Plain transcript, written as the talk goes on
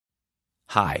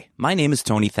Hi, my name is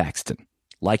Tony Thaxton.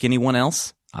 Like anyone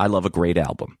else, I love a great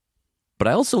album. But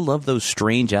I also love those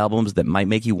strange albums that might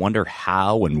make you wonder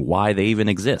how and why they even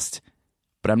exist.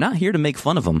 But I'm not here to make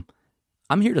fun of them.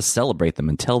 I'm here to celebrate them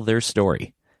and tell their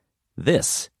story.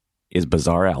 This is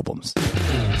Bizarre Albums.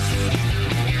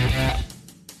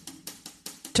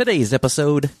 Today's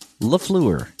episode, La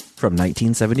Fleur from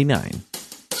 1979.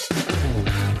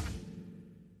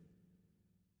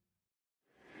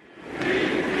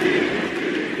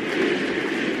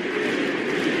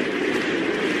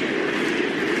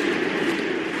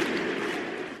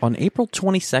 On April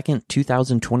 22nd,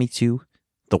 2022,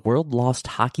 the world lost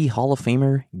Hockey Hall of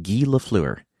Famer Guy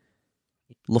Lafleur.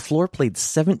 Lafleur played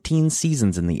 17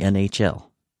 seasons in the NHL.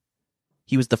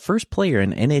 He was the first player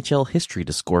in NHL history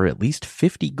to score at least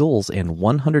 50 goals and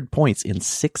 100 points in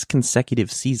 6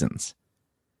 consecutive seasons.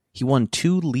 He won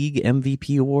 2 league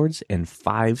MVP awards and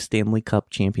 5 Stanley Cup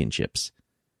championships.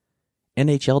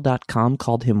 NHL.com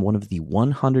called him one of the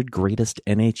 100 greatest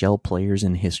NHL players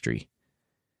in history.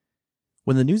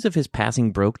 When the news of his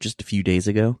passing broke just a few days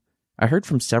ago, I heard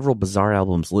from several Bizarre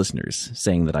Albums listeners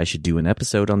saying that I should do an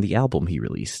episode on the album he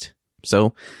released.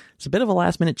 So, it's a bit of a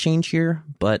last-minute change here,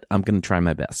 but I'm going to try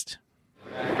my best.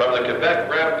 From the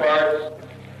Quebec Ramparts,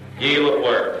 Guy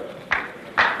Lafleur.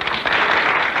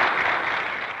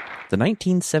 The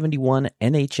 1971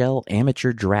 NHL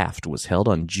Amateur Draft was held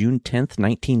on June 10th,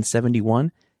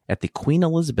 1971 at the Queen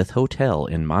Elizabeth Hotel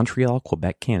in Montreal,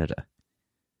 Quebec, Canada.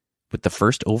 With the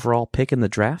first overall pick in the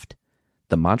draft,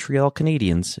 the Montreal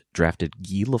Canadiens drafted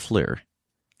Guy Lafleur.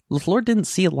 Lafleur didn't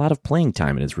see a lot of playing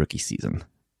time in his rookie season,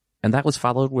 and that was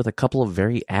followed with a couple of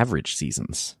very average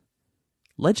seasons.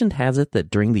 Legend has it that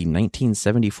during the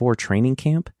 1974 training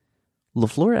camp,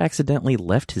 Lafleur accidentally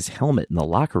left his helmet in the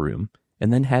locker room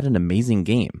and then had an amazing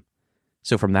game.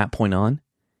 So from that point on,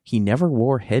 he never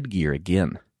wore headgear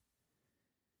again.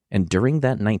 And during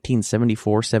that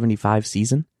 1974-75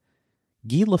 season,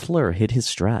 Guy Lafleur hit his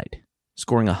stride,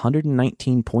 scoring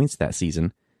 119 points that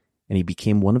season, and he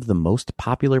became one of the most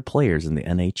popular players in the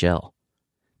NHL.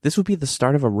 This would be the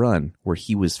start of a run where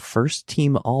he was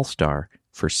first-team All-Star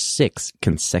for 6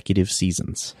 consecutive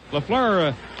seasons.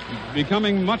 Lafleur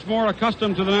becoming much more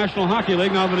accustomed to the National Hockey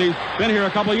League now that he's been here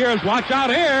a couple of years. Watch out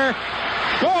here!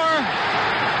 Score!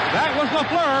 That was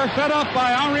Lafleur, set up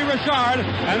by Henri Richard,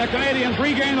 and the Canadiens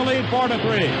regain the lead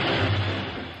 4-3.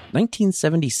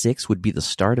 1976 would be the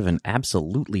start of an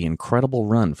absolutely incredible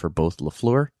run for both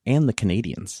Lafleur and the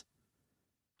Canadiens.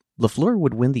 Lafleur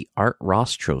would win the Art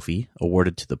Ross Trophy,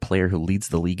 awarded to the player who leads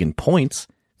the league in points,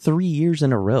 3 years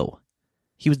in a row.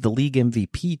 He was the league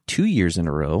MVP 2 years in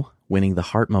a row, winning the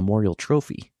Hart Memorial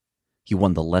Trophy. He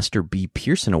won the Lester B.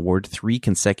 Pearson Award 3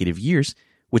 consecutive years,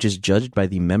 which is judged by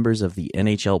the members of the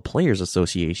NHL Players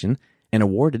Association and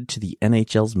awarded to the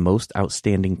NHL's most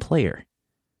outstanding player.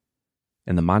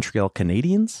 And the Montreal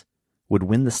Canadiens would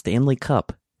win the Stanley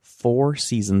Cup 4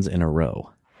 seasons in a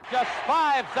row. Just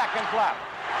 5 seconds left.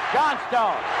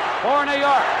 Johnstone for New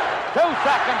York. 2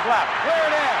 seconds left.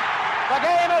 Cleared in. The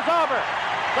game is over.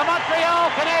 The Montreal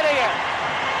Canadiens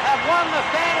have won the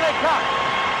Stanley Cup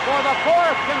for the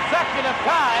 4th consecutive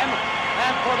time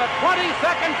and for the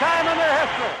 22nd time in their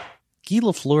history. Guy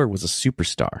Lafleur was a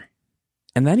superstar,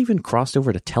 and that even crossed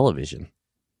over to television.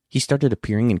 He started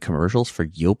appearing in commercials for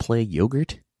Yoplait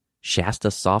Yogurt,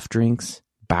 Shasta Soft Drinks,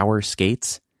 Bauer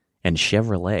Skates, and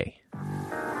Chevrolet.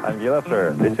 I'm Guy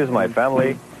Lafleur. This is my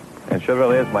family, and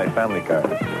Chevrolet is my family car.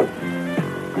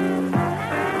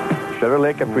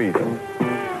 Chevrolet Caprice.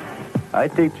 I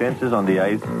take chances on the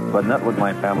ice, but not with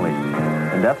my family,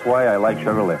 and that's why I like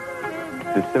Chevrolet.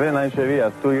 The 79 Chevy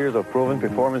has 2 years of proven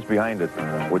performance behind it,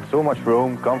 with so much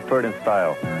room, comfort, and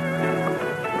style.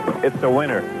 It's a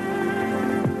winner.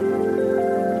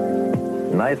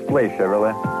 Nice play,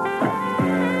 Chevrolet.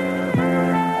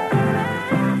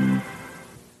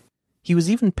 He was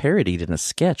even parodied in a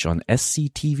sketch on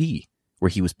SCTV, where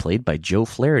he was played by Joe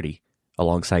Flaherty,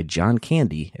 alongside John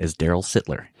Candy as Daryl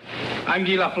Sittler. I'm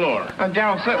Guy Lafleur. I'm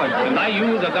Daryl Sittler. And I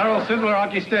use a Daryl Sittler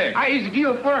hockey stick. I use a Guy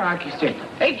Lafleur hockey stick.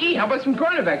 Hey, Guy, how about some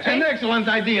cornerbacks? An excellent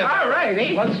idea. All right,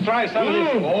 eh? Let's try some of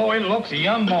this. Oh, it looks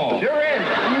yumbo. Sure is.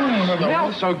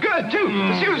 Smells so good, too.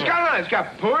 See what's going on. It's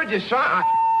got pour de sang.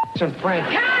 Some French.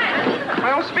 I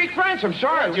don't speak French. I'm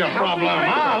sorry. What's your problem?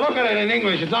 Look at it in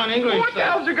English. It's on English. What the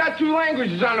hell's it got 2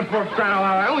 languages on it for crying out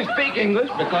loud? I only speak English.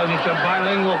 Because it's a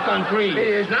bilingual country. It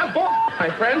is not bull, my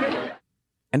friend.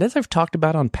 And as I've talked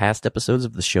about on past episodes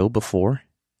of the show before,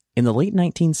 in the late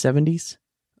 1970s,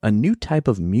 a new type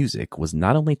of music was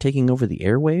not only taking over the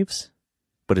airwaves,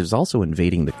 but it was also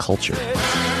invading the culture.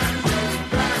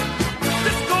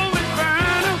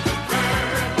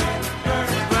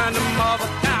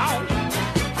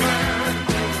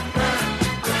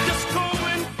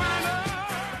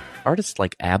 Artists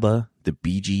like ABBA, the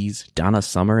Bee Gees, Donna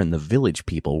Summer, and the Village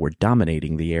People were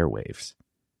dominating the airwaves.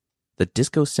 The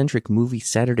disco-centric movie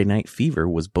Saturday Night Fever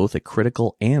was both a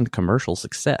critical and commercial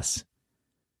success.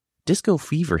 Disco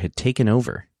fever had taken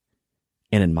over,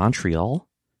 and in Montreal,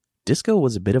 disco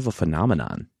was a bit of a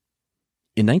phenomenon.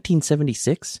 In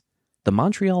 1976, the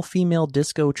Montreal female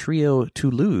disco trio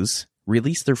Toulouse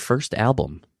released their first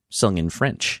album, sung in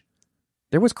French.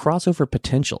 There was crossover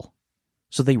potential,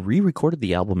 so they re-recorded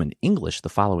the album in English the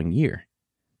following year.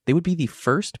 They would be the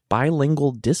first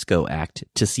bilingual disco act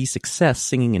to see success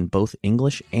singing in both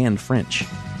English and French.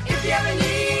 If you ever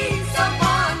need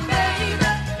someone, baby,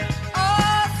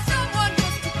 or someone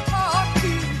just to talk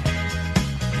to,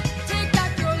 take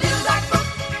out your little black book,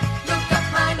 look up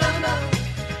my number,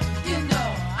 you know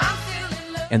I'm still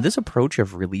in love. And this approach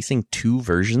of releasing two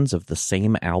versions of the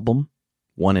same album,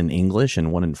 one in English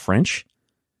and one in French,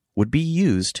 would be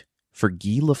used for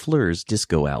Guy Lafleur's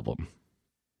disco album.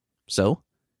 So,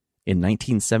 in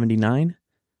 1979,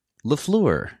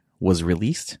 Lafleur was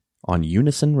released on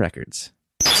Unison Records.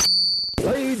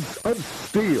 Blades of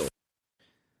Steel.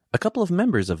 A couple of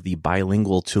members of the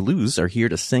bilingual Toulouse are here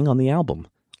to sing on the album,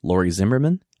 Laurie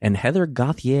Zimmerman and Heather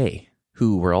Gauthier,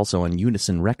 who were also on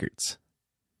Unison Records.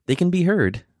 They can be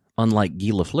heard, unlike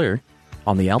Guy Lafleur,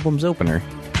 on the album's opener,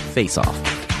 Face Off.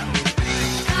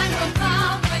 Time will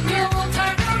come when you'll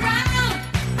turn around.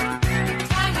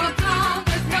 Time will come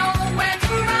with nowhere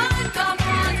to run. Come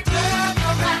on, turn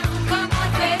around. Come on,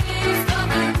 face the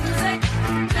music.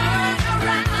 Turn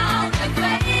around and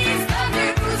face the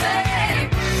music.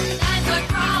 And the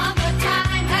drama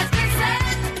time has been set.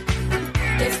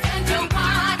 It's 10 to 1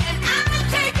 and I'm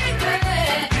taking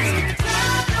risks.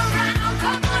 Turn around,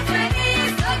 come on,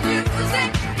 face the music.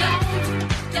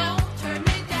 Don't turn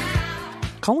me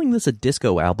down. Calling this a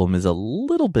disco album is a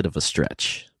little bit of a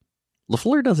stretch.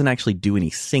 Lafleur doesn't actually do any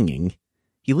singing.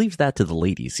 He leaves that to the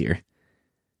ladies here.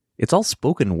 It's all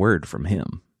spoken word from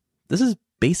him. This is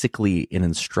basically an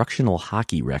instructional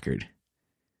hockey record.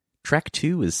 Track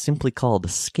 2 is simply called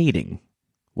Skating.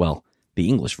 Well, the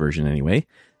English version anyway.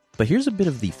 But here's a bit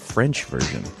of the French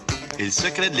version. Et le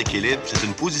secret de l'équilibre, c'est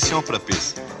une position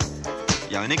propice.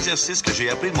 Il y a un exercice que j'ai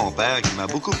appris de mon père qui m'a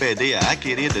beaucoup aidé à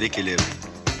acquérir de l'équilibre.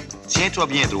 Tiens-toi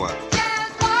bien droit,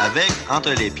 avec,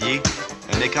 entre les pieds,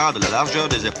 un écart de la largeur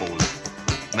des épaules.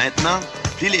 Maintenant,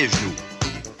 plie les genoux,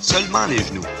 seulement les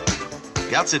genoux.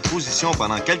 Garde cette position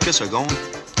pendant quelques secondes,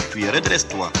 puis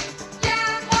redresse-toi.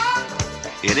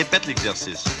 Et répète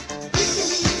l'exercice.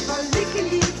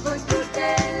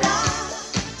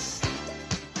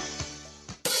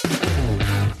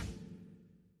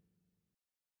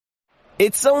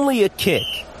 It's only a kick,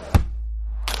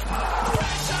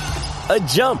 a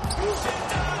jump,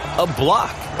 a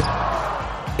block.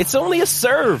 It's only a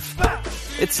serve.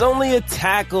 It's only a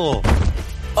tackle,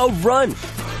 a run.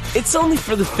 It's only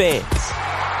for the fans.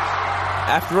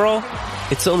 After all,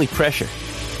 it's only pressure.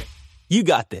 You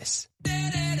got this.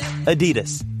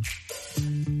 Adidas.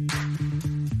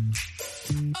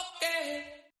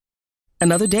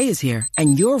 Another day is here,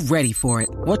 and you're ready for it.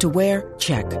 What to wear?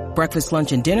 Check. Breakfast,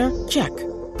 lunch, and dinner? Check.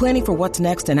 Planning for what's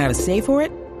next and how to save for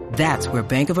it? That's where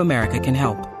Bank of America can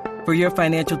help. For your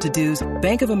financial to-dos,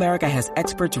 Bank of America has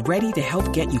experts ready to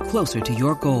help get you closer to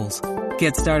your goals.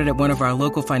 Get started at one of our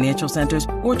local financial centers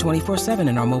or 24/7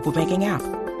 in our mobile banking app.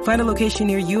 Find a location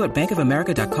near you at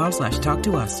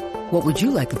bankofamerica.com/talktous. What would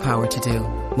you like the power to do?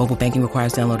 Mobile banking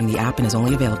requires downloading the app and is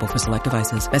only available for select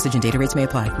devices. Message and data rates may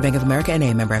apply. Bank of America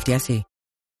NA, member FDIC.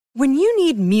 When you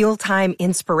need mealtime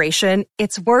inspiration,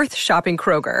 it's worth shopping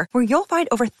Kroger, where you'll find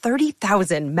over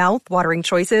 30,000 mouth-watering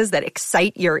choices that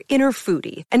excite your inner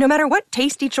foodie. And no matter what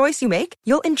tasty choice you make,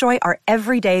 you'll enjoy our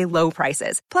everyday low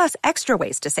prices, plus extra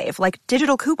ways to save, like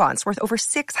digital coupons worth over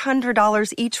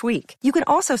 $600 each week. You can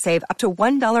also save up to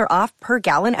 $1 off per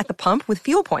gallon at the pump with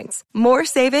fuel points. More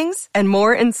savings and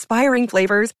more inspiring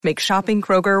flavors make shopping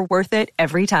Kroger worth it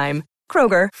every time.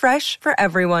 Kroger, fresh for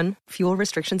everyone. Fuel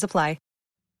restrictions apply.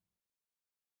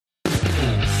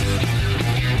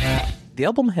 The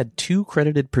album had two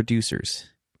credited producers,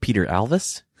 Peter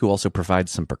Alvis, who also provides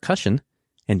some percussion,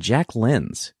 and Jack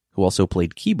Lenz, who also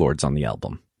played keyboards on the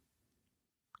album.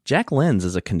 Jack Lenz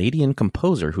is a Canadian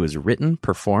composer who has written,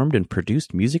 performed, and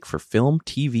produced music for film,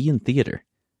 TV, and theater.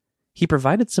 He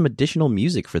provided some additional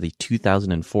music for the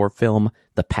 2004 film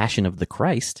The Passion of the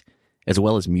Christ, as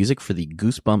well as music for the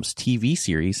Goosebumps TV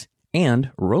series and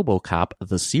RoboCop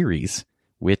the series,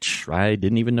 which I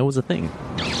didn't even know was a thing.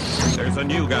 There's a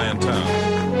new guy in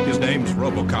town. His name's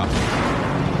RoboCop.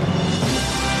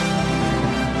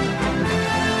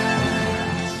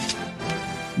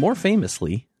 More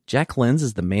famously, Jack Lenz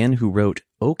is the man who wrote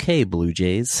OK Blue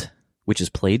Jays, which is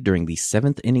played during the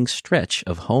 7th inning stretch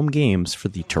of home games for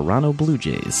the Toronto Blue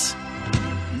Jays.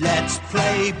 Let's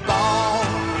play ball.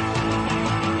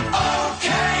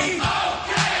 Okay.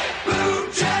 Blue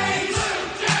Jays.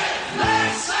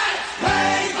 Let's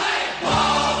play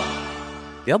ball.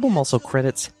 The album also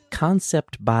credits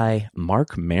concept by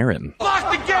Mark Maron.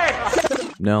 Lock the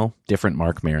gate! No, different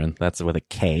Mark Maron. That's with a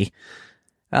K.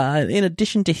 In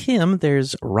addition to him,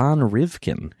 there's Ron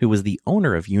Rivkin, who was the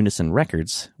owner of Unison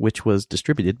Records, which was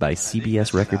distributed by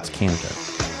CBS Records Canada.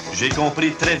 J'ai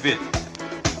compris très vite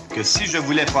que si je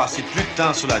voulais passer plus de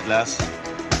temps sur la glace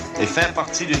et faire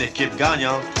partie d'une équipe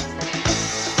gagnante,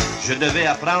 je devais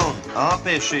apprendre à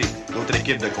empêcher l'autre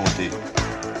équipe de compter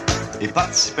et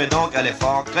participer donc à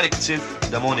l'effort collectif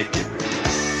de mon équipe.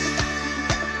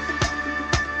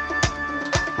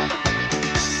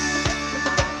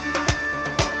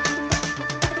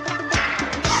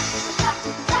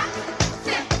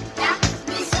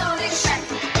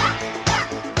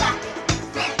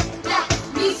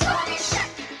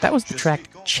 That was the track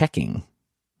Checking,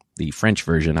 the French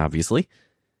version, obviously.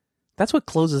 That's what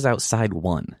closes out side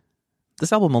 1.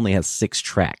 This album only has 6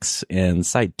 tracks, and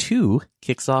side 2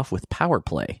 kicks off with Power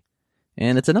Play.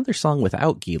 And it's another song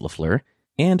without Guy Lafleur,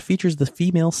 and features the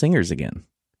female singers again.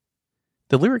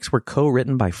 The lyrics were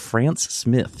co-written by France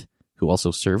Smith, who also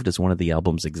served as one of the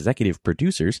album's executive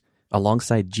producers,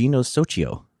 alongside Gino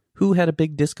Soccio, who had a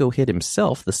big disco hit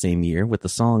himself the same year with the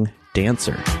song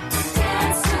Dancer.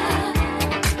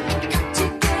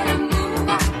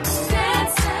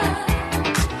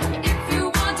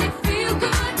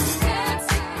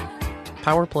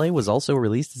 Power Play was also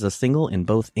released as a single in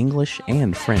both English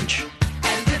and French.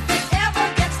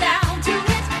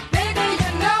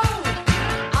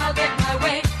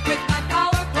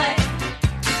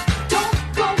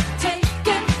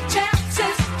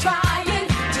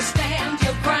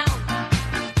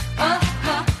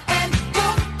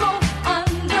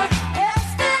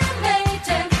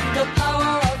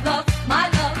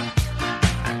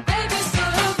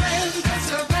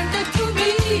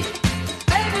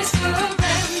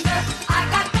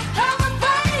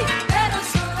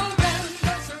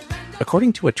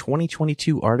 According to a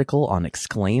 2022 article on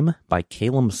Exclaim by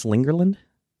Calum Slingerland,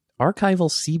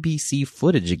 archival CBC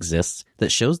footage exists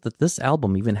that shows that this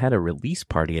album even had a release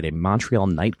party at a Montreal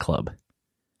nightclub.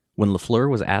 When Lafleur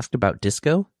was asked about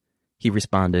disco, he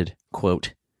responded,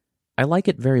 quote, "I like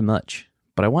it very much,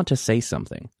 but I want to say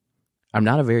something. I'm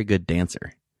not a very good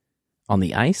dancer. On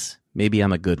the ice, maybe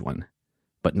I'm a good one,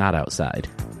 but not outside."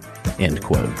 End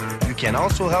quote. You can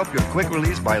also help your quick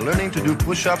release by learning to do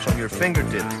push-ups on your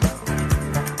fingertips.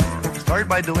 Start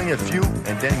by doing a few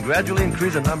and then gradually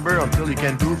increase the number until you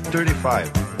can do 35.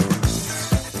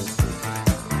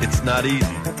 It's not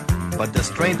easy, but the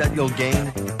strength that you'll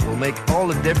gain will make all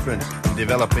the difference in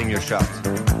developing your shots.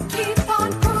 Keep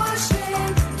on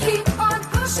pushing,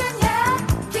 yeah.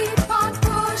 Keep on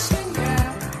pushing,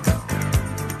 yeah.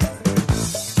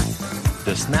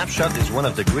 The snapshot is one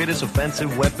of the greatest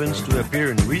offensive weapons to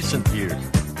appear in recent years.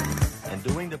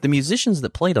 The musicians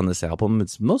that played on this album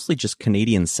is mostly just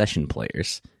Canadian session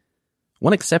players.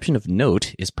 One exception of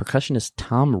note is percussionist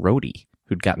Tom Rohde,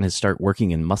 who'd gotten his start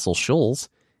working in Muscle Shoals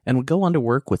and would go on to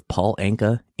work with Paul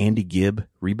Anka, Andy Gibb,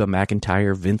 Reba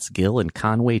McEntire, Vince Gill, and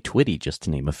Conway Twitty, just to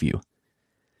name a few.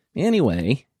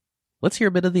 Anyway, let's hear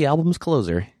a bit of the album's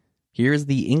closer. Here's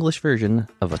the English version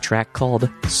of a track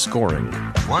called Scoring.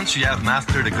 Once you have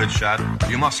mastered a good shot,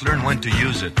 you must learn when to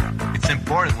use it. It's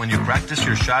important when you practice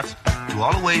your shots to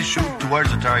always shoot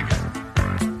towards the target.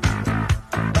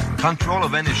 Control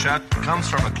of any shot comes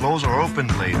from a closed or open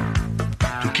blade.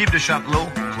 To keep the shot low,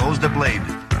 close the blade.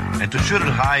 And to shoot it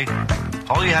high,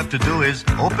 all you have to do is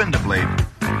open the blade.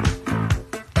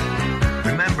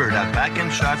 Remember that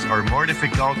backhand shots are more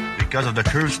difficult because of the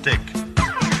curved stick.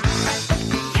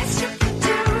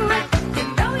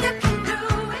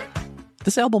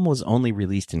 This album was only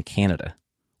released in Canada,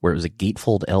 where it was a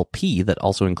gatefold LP that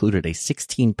also included a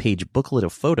 16-page booklet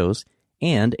of photos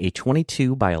and a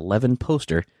 22 by 11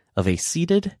 poster of a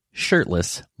seated,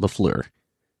 shirtless Lafleur.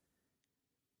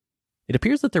 It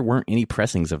appears that there weren't any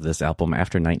pressings of this album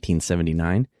after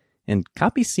 1979, and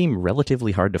copies seem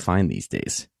relatively hard to find these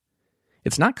days.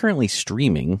 It's not currently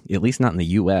streaming, at least not in the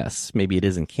US. Maybe it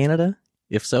is in Canada?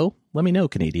 If so, let me know,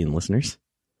 Canadian listeners.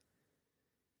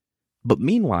 But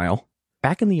meanwhile,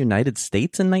 back in the United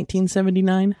States in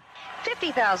 1979,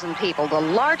 50,000 people, the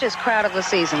largest crowd of the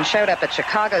season, showed up at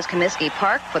Chicago's Comiskey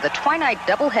Park for the twilight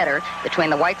doubleheader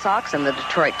between the White Sox and the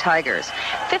Detroit Tigers.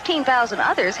 15,000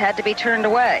 others had to be turned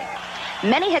away.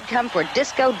 Many had come for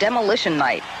Disco Demolition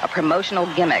Night, a promotional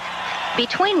gimmick.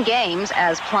 Between games,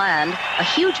 as planned, a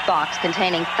huge box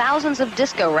containing thousands of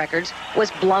disco records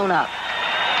was blown up.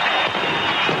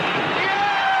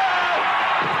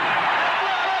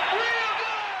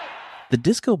 The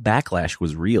disco backlash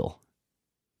was real.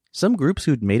 Some groups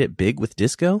who'd made it big with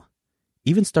disco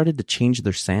even started to change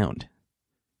their sound.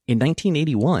 In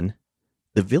 1981,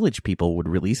 the Village People would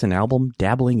release an album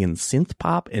dabbling in synth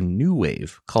pop and new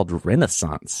wave called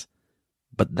Renaissance.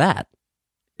 But that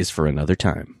is for another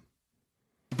time.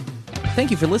 Thank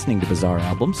you for listening to Bizarre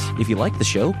Albums. If you like the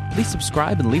show, please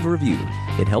subscribe and leave a review.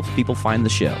 It helps people find the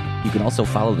show. You can also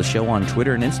follow the show on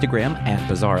Twitter and Instagram at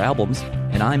Bizarre Albums,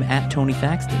 and I'm at Tony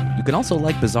Thaxton. You can also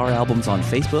like Bizarre Albums on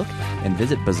Facebook and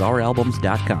visit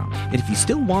BizarreAlbums.com. And if you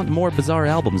still want more Bizarre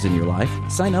Albums in your life,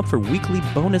 sign up for weekly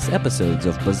bonus episodes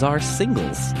of Bizarre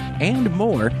Singles and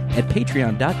more at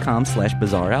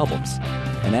Patreon.com/BizarreAlbums.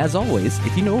 And as always,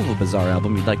 if you know of a Bizarre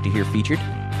album you'd like to hear featured,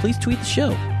 please tweet the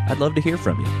show. I'd love to hear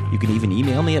from you. You can even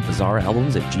email me at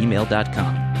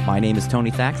bizarrealbums@gmail.com. My name is Tony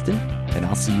Thaxton, and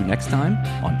I'll see you next time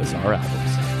on Bizarre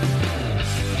Albums.